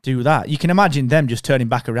do that. You can imagine them just turning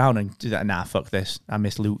back around and do that. Nah, fuck this. I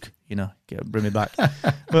miss Luke, bring me back.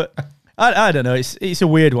 But I don't know. It's a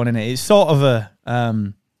weird one, isn't it? It's sort of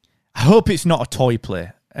I hope it's not a toy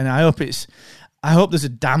play, and I hope there's a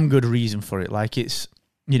damn good reason for it. Like is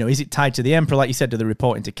it tied to the Emperor, like you said, to the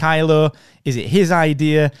reporting to Kylo? Is it his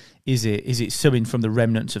idea? Is it subbing from the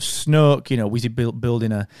remnants of Snoke? Was he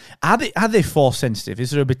building a? Are they Force sensitive? Is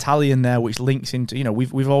there a battalion there which links into?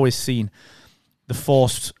 We've always seen the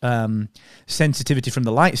Force sensitivity from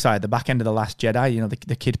the light side, the back end of the Last Jedi.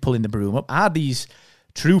 The kid pulling the broom up. Are these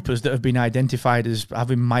troopers that have been identified as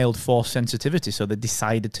having mild Force sensitivity, so they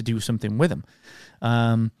decided to do something with them?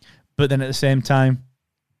 But then at the same time,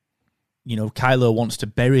 Kylo wants to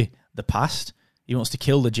bury the past. He wants to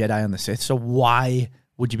kill the Jedi and the Sith. So why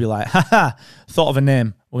would you be like, thought of a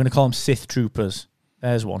name. We're going to call them Sith Troopers.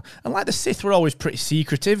 There's one. And like the Sith were always pretty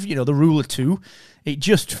secretive, the ruler too. It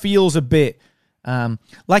just feels a bit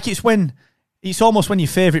like it's almost when your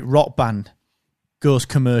favourite rock band goes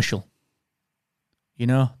commercial.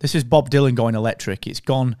 This is Bob Dylan going electric. It's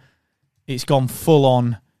gone full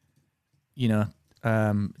on,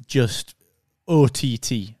 just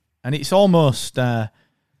OTT. And it's almost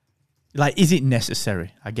is it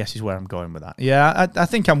necessary? I guess is where I'm going with that. Yeah, I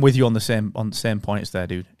think I'm with you on the same points there,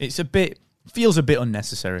 dude. Feels a bit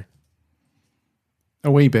unnecessary.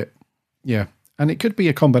 A wee bit, yeah. And it could be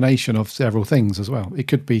a combination of several things as well. It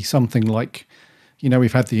could be something like,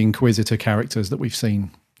 we've had the Inquisitor characters that we've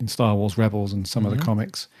seen in Star Wars Rebels and some of the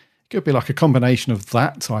comics. It could be like a combination of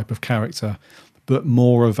that type of character, but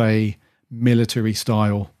more of a military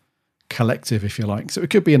style collective, if you like. So it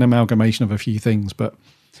could be an amalgamation of a few things, but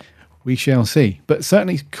we shall see. But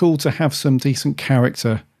certainly cool to have some decent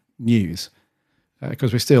character news,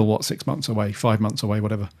 because we're still 6 months away, 5 months away,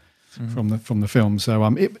 whatever, from the film. So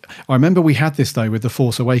I remember we had this though with The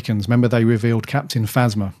Force Awakens. Remember they revealed Captain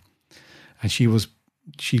Phasma, and she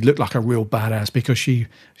looked like a real badass because she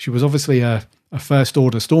was obviously a First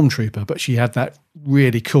Order stormtrooper, but she had that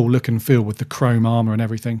really cool look and feel with the chrome armor and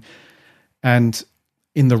everything. And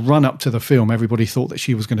in the run-up to the film, everybody thought that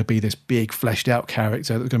she was going to be this big, fleshed-out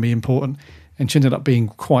character that was going to be important, and she ended up being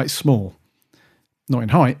quite small. Not in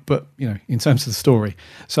height, but, in terms of the story.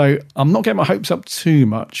 So I'm not getting my hopes up too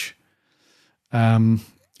much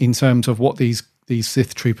in terms of what these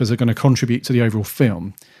Sith Troopers are going to contribute to the overall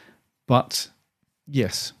film. But,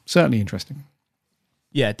 yes, certainly interesting.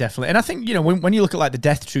 Yeah, definitely. And I think, when you look at, the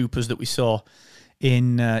Death Troopers that we saw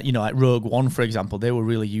in, like Rogue One, for example, they were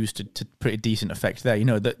really used to pretty decent effect there.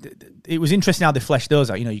 It was interesting how they fleshed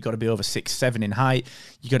those out. You got to be over 6'7" in height.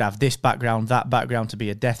 You got to have this background, that background to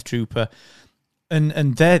be a Death Trooper.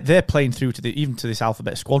 And they're playing through to even to this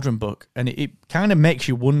Alphabet Squadron book. And it kind of makes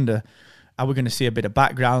you wonder, are we going to see a bit of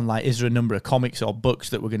background? Like, is there a number of comics or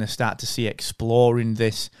books that we're going to start to see exploring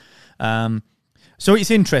this? So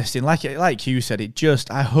it's interesting. Like you said,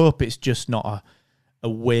 I hope it's just not a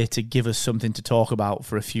way to give us something to talk about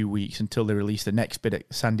for a few weeks until they release the next bit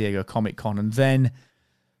at San Diego Comic-Con, and then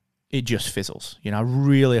it just fizzles. I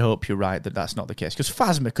really hope you're right that that's not the case, because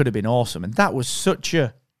Phasma could have been awesome, and that was such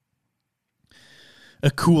a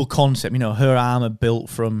a cool concept. You know, her armor built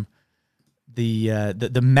from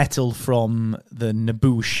the metal from the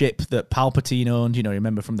Naboo ship that Palpatine owned. You know,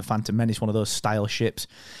 remember from the Phantom Menace, one of those style ships.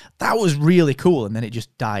 That was really cool, and then it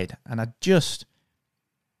just died. And I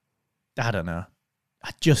don't know.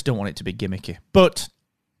 I just don't want it to be gimmicky. But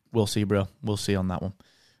we'll see, bro. We'll see on that one.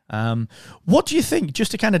 What do you think,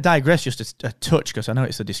 just to kind of digress just a touch, because I know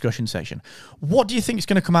it's the discussion section, what do you think is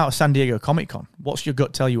going to come out of San Diego Comic-Con? What's your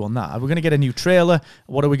gut tell you on that? Are we going to get a new trailer?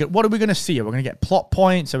 What are we going to see? Are we going to get plot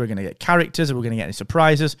points? Are we going to get characters? Are we going to get any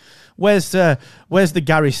surprises? Where's the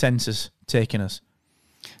Gary Sensors taking us?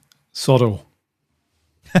 Soddle.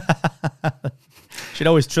 Should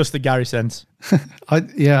always trust the Gary sense. I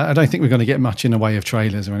don't think we're going to get much in the way of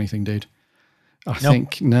trailers or anything, dude. I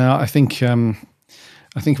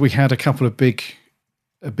think we had a couple of big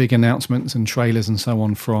announcements and trailers and so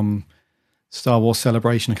on from Star Wars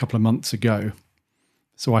Celebration a couple of months ago.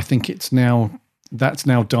 So I think that's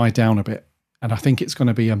now died down a bit, and I think it's going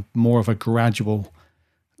to be more of a gradual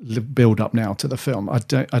build up now to the film. I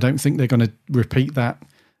don't think they're going to repeat that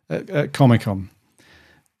at Comic-Con.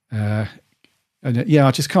 I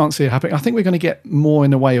just can't see it happening. I think we're going to get more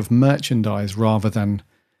in the way of merchandise rather than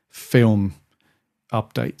film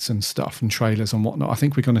updates and stuff and trailers and whatnot. I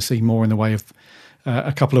think we're going to see more in the way of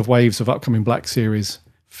a couple of waves of upcoming Black Series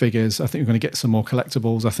figures. I think we're going to get some more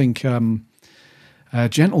collectibles. I think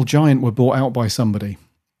Gentle Giant were bought out by somebody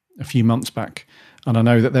a few months back, and I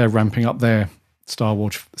know that they're ramping up their Star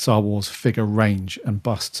Wars figure range and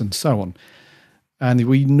busts and so on. And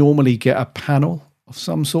we normally get a panel of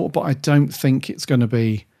some sort, but I don't think it's going to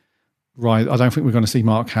be right. I don't think we're going to see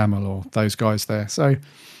Mark Hamill or those guys there. So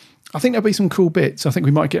I think there'll be some cool bits. I think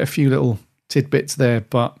we might get a few little tidbits there,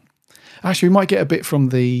 but actually we might get a bit from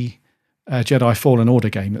the Jedi Fallen Order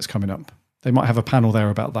game that's coming up. They might have a panel there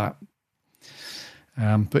about that.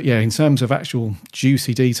 But yeah, in terms of actual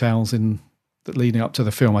juicy details leading up to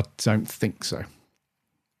the film, I don't think so.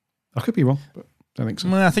 I could be wrong, but I don't think so.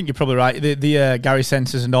 Well, I think you're probably right. The Gary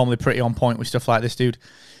Sensors are normally pretty on point with stuff like this, dude.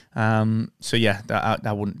 So yeah,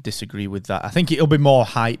 I wouldn't disagree with that. I think it'll be more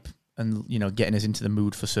hype and, you know, getting us into the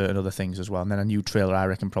mood for certain other things as well. And then a new trailer, I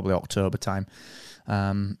reckon, probably October time.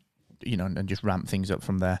 You know, and just ramp things up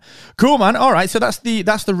from there. Cool, man. All right, so that's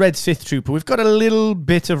the Red Sith Trooper. We've got a little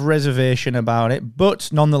bit of reservation about it, but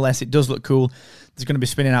nonetheless, it does look cool. There's going to be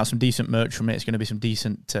spinning out some decent merch from it. It's going to be some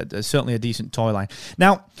decent, certainly a decent toy line.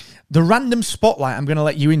 Now, the random spotlight I'm going to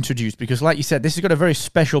let you introduce because, like you said, this has got a very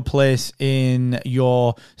special place in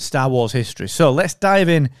your Star Wars history. So let's dive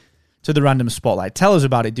in to the random spotlight. Tell us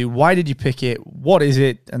about it, dude. Why did you pick it? What is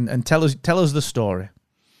it? And tell us the story.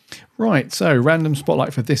 Right, so random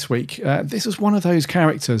spotlight for this week. This is one of those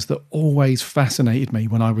characters that always fascinated me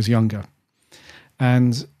when I was younger.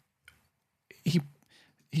 And he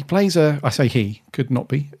plays I say he, could not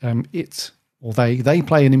be, it or they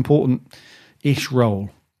play an important-ish role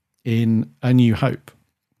in A New Hope,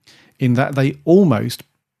 in that they almost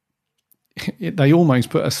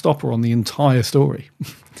put a stopper on the entire story.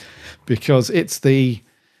 Because it's the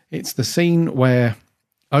scene where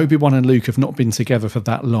Obi-Wan and Luke have not been together for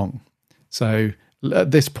that long. So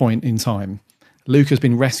at this point in time, Luke has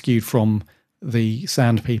been rescued from the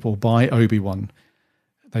Sand People by Obi-Wan.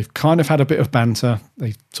 They've kind of had a bit of banter.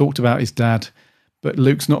 They've talked about his dad, but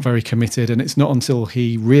Luke's not very committed. And it's not until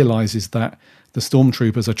he realizes that the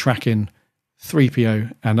stormtroopers are tracking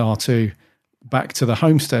 3PO and R2 back to the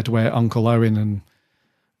homestead where Uncle Owen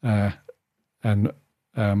and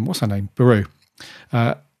what's her name? Beru.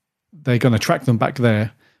 They're going to track them back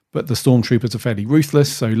there. But the stormtroopers are fairly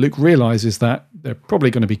ruthless, so Luke realizes that they're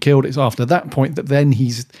probably going to be killed. It's after that point that then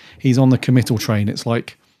he's on the committal train. It's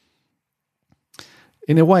like,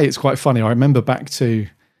 in a way, it's quite funny. I remember back to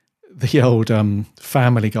the old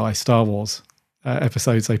Family Guy Star Wars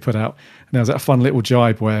episodes they put out, and there was that fun little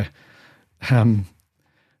jibe where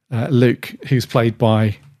Luke, who's played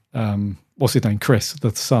by what's his name, Chris,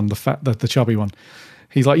 the son, the chubby one.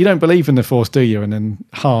 He's like, you don't believe in the Force, do you? And then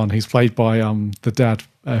Han, who's played by the dad,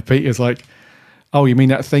 Peter's like, oh, you mean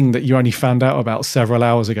that thing that you only found out about several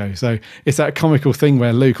hours ago? So it's that comical thing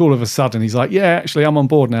where Luke, all of a sudden, he's like, yeah, actually, I'm on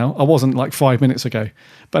board now. I wasn't like 5 minutes ago,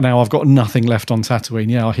 but now I've got nothing left on Tatooine.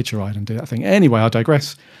 Yeah, I'll hitch a ride and do that thing. Anyway, I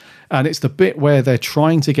digress. And it's the bit where they're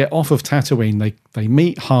trying to get off of Tatooine. They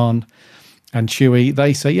meet Han and Chewie.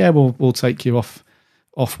 They say, yeah, we'll take you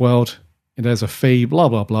off-world. There's a fee, blah,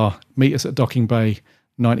 blah, blah. Meet us at Docking Bay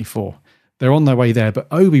 94. They're on their way there, but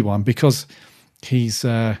Obi-Wan, because he's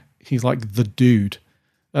like the dude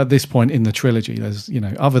at this point in the trilogy, there's, you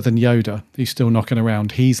know, other than Yoda, who's still knocking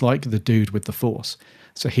around, he's like the dude with the Force.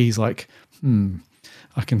 So he's like,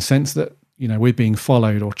 I can sense that, we're being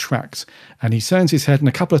followed or tracked. And he turns his head, and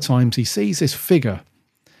a couple of times he sees this figure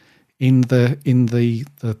in the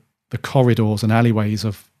corridors and alleyways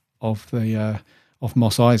of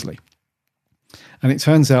Mos Eisley. And it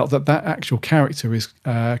turns out that actual character is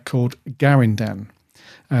called Garindan,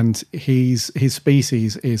 and his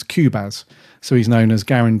species is Kubaz, so he's known as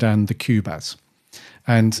Garindan the Kubaz.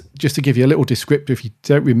 And just to give you a little descriptor, if you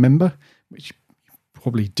don't remember, which you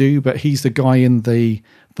probably do, but he's the guy in the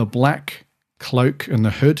black cloak and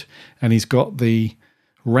the hood, and he's got the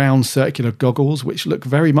round circular goggles, which look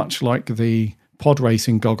very much like the pod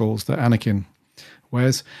racing goggles that Anakin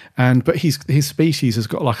wears. But his species has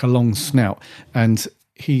got like a long snout, and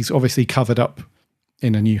he's obviously covered up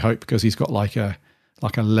in A New Hope because he's got like a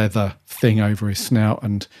leather thing over his snout.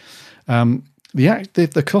 And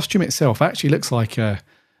the costume itself actually looks like a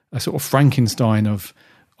sort of Frankenstein of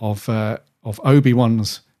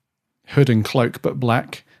Obi-Wan's hood and cloak, but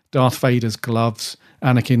black, Darth Vader's gloves,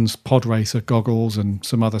 Anakin's pod racer goggles, and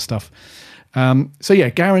some other stuff.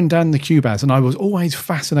 Garindan the Kubaz, and I was always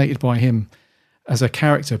fascinated by him as a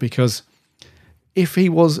character, because if he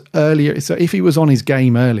was on his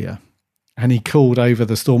game earlier and he called over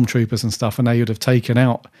the stormtroopers and stuff, and they would have taken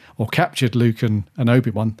out or captured Luke and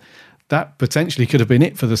Obi-Wan, that potentially could have been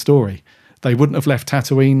it for the story. They wouldn't have left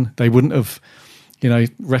Tatooine. They wouldn't have,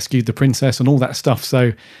 rescued the princess and all that stuff.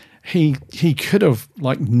 So he could have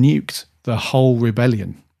like nuked the whole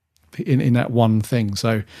rebellion in that one thing.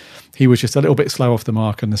 So he was just a little bit slow off the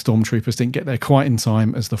mark, and the stormtroopers didn't get there quite in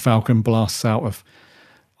time as the Falcon blasts out of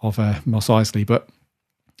Mos Eisley. But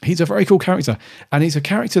he's a very cool character, and he's a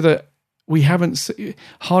character that we haven't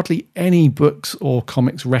hardly any books or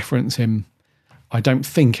comics reference him. I don't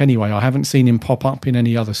think anyway. I haven't seen him pop up in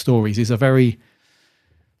any other stories. He's a very,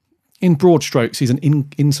 in broad strokes, he's an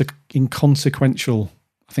inconsequential,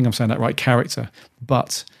 I think I'm saying that right, character.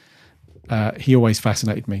 But he always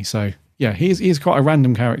fascinated me. So yeah, he's quite a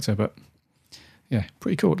random character, but yeah,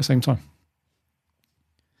 pretty cool at the same time.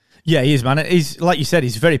 Yeah, he is, man. He's, like you said,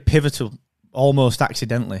 he's very pivotal, almost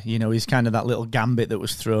accidentally. He's kind of that little gambit that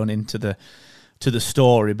was thrown into the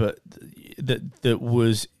story, but that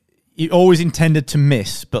was always intended to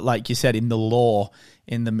miss. But like you said, in the lore,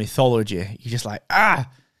 in the mythology, you're just like,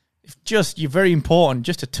 you're very important.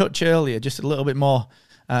 Just a touch earlier, just a little bit more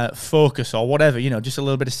focus or whatever, just a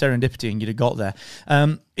little bit of serendipity, and you'd have got there.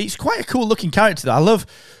 It's quite a cool looking character though. I love,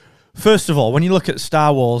 first of all, when you look at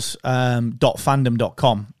Star Wars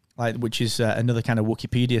 .fandom.com, which is another kind of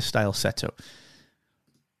Wikipedia style setup,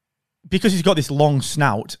 because he's got this long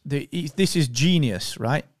snout, this is genius,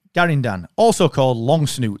 right? Garindan, also called Long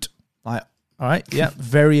Snoot. All right, yeah,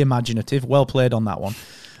 very imaginative, well played on that one.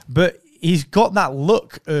 But he's got that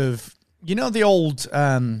look of, the old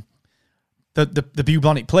the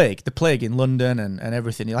bubonic plague, the plague in London and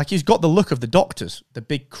everything. He's got the look of the doctors, the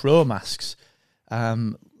big crow masks.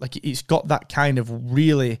 He's got that kind of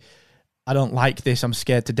really, I don't like this, I'm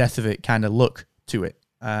scared to death of it kind of look to it.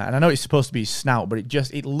 And I know it's supposed to be snout, but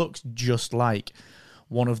it looks just like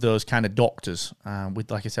one of those kind of doctors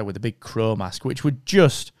with, like I said, with a big crow mask, which were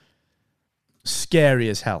just scary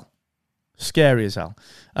as hell. Scary as hell.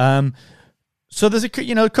 So there's a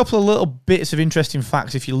couple of little bits of interesting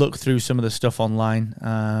facts if you look through some of the stuff online.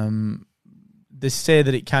 They say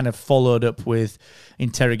that it kind of followed up with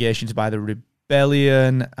interrogations by the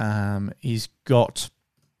rebellion. He's got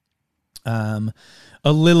a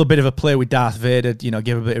little bit of a play with Darth Vader,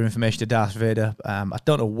 give a bit of information to Darth Vader. I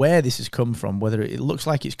don't know where this has come from, whether it looks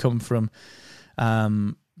like it's come from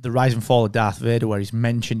The Rise and Fall of Darth Vader, where he's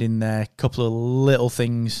mentioned in there, a couple of little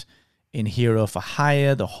things in Hero for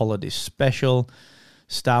Hire, the Holiday Special,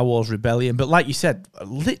 Star Wars Rebellion. But like you said,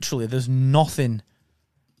 literally there's nothing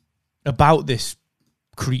about this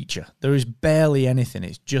creature. There is barely anything.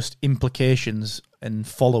 It's just implications and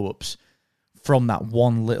follow-ups from that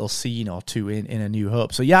one little scene or two in A New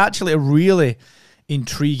Hope. So yeah, actually a really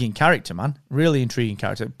intriguing character, man. Really intriguing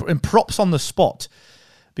character. And props on the spot,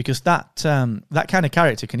 because that kind of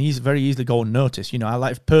character can very easily go unnoticed.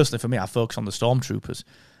 Personally for me, I focus on the stormtroopers.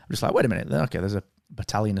 I'm just like, wait a minute, okay, there's a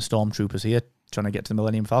battalion of stormtroopers here trying to get to the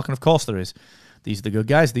Millennium Falcon. Of course there is. These are the good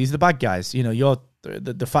guys. These are the bad guys.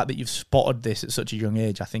 The fact that you've spotted this at such a young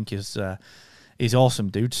age, I think is awesome,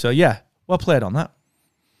 dude. So yeah, well played on that.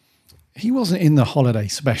 He wasn't in the holiday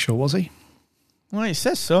special, was he? Well, it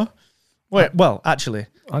says so. Wait, well, actually,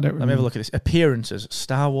 I don't remember. Let me have a look at this. Appearances,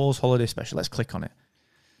 Star Wars Holiday Special. Let's click on it.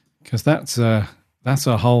 Because that's a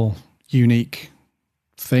whole unique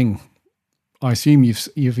thing. I assume have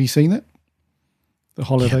you seen it? The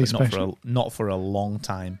holiday special? Not for a long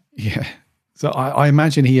time. Yeah. So I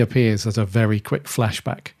imagine he appears as a very quick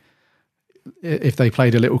flashback. if they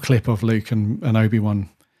played a little clip of Luke and Obi-Wan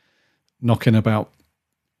knocking about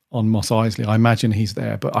on Mos Eisley, I imagine he's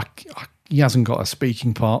there, but he hasn't got a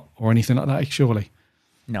speaking part or anything like that, surely.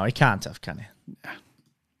 No, he can't have, can he? Yeah.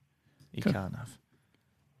 He can't have.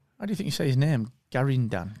 How do you think you say his name?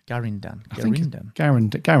 Garindan. Garandan, I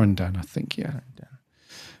think, yeah.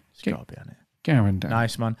 It's got to be on it. Garandan.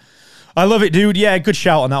 Nice, man. I love it, dude. Yeah, good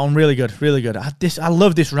shout on that one. Really good, really good. I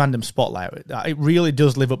love this random spotlight. It really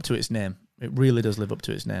does live up to its name. It really does live up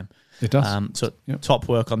to its name. It does. Top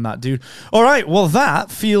work on that, dude. All right, well,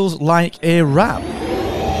 that feels like a wrap.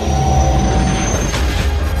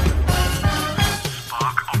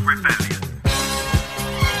 Spark of Rebellion.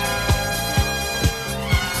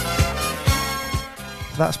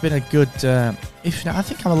 That's been a good. I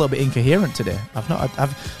think I'm a little bit incoherent today. Do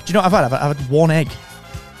you know what I've had one egg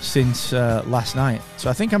since last night, so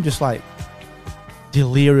I think I'm just like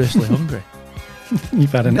deliriously hungry.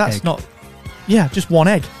 You've had an egg. That's not. Yeah, just one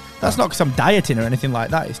egg. That's not because I'm dieting or anything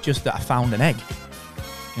like that. It's just that I found an egg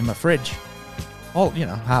in my fridge, all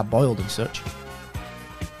hard boiled and such.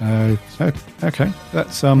 Okay.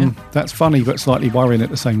 That's funny, but slightly worrying at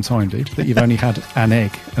the same time, dude. That you've only had an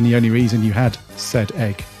egg, and the only reason you had said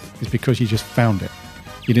egg is because you just found it.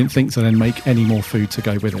 You didn't think to then make any more food to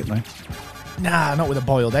go with it, no? Nah, not with a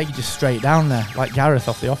boiled egg. You just straight down there, like Gareth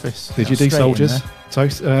off The Office. Did you do soldiers?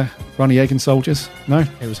 Toast, runny egg and soldiers? No?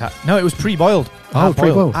 It was pre-boiled.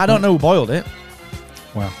 Pre-boiled. I don't know who boiled it.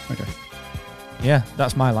 Wow, okay. Yeah,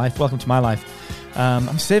 that's my life. Welcome to my life.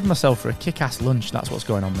 I'm saving myself for a kick-ass lunch. That's what's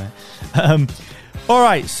going on there. All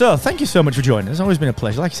right, so thank you so much for joining us. It's always been a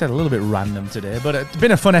pleasure. Like I said, a little bit random today, but it's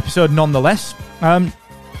been a fun episode nonetheless.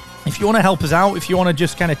 If you want to help us out, if you want to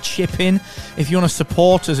just kind of chip in, if you want to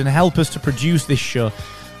support us and help us to produce this show,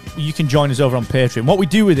 you can join us over on Patreon. What we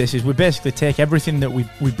do with this is we basically take everything that we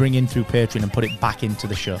bring in through Patreon and put it back into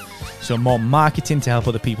the show. So more marketing to help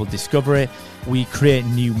other people discover it. We create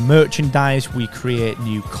new merchandise. We create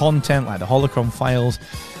new content like the Holocron files.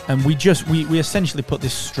 And we essentially put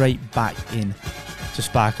this straight back in to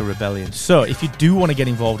Spark of Rebellion. So if you do want to get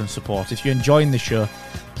involved and support, if you're enjoying the show,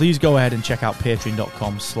 please go ahead and check out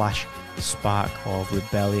patreon.com/Spark of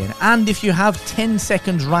Rebellion. And if you have 10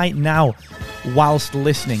 seconds right now whilst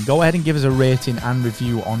listening, go ahead and give us a rating and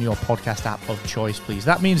review on your podcast app of choice, please.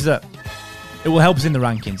 That means that it will help us in the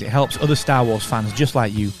rankings. It helps other Star Wars fans just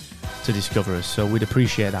like you to discover us. So we'd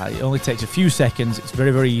appreciate that. It only takes a few seconds. It's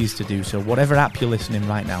very, very easy to do. So whatever app you're listening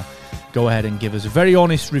right now, go ahead and give us a very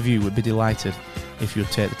honest review. We'd be delighted if you'd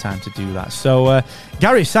take the time to do that. So,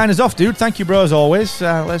 Gary, sign us off, dude. Thank you, bro, as always.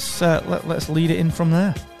 Let's lead it in from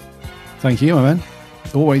there. Thank you, my man.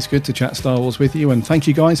 Always good to chat Star Wars with you. And thank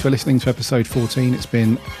you guys for listening to episode 14. It's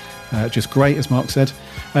been just great, as Mark said.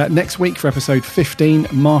 Next week for episode 15,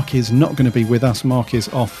 Mark is not going to be with us. Mark is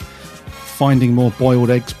off finding more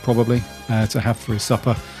boiled eggs, probably, to have for his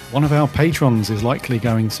supper. One of our patrons is likely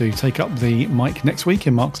going to take up the mic next week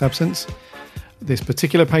in Mark's absence. This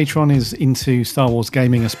particular patron is into Star Wars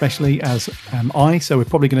gaming, especially, as am I. So we're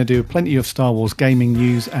probably going to do plenty of Star Wars gaming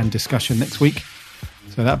news and discussion next week.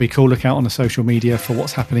 So that'd be cool. Look out on the social media for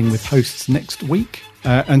what's happening with hosts next week.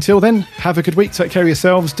 Until then, have a good week. Take care of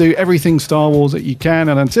yourselves. Do everything Star Wars that you can.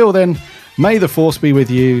 And until then, may the Force be with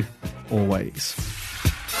you always.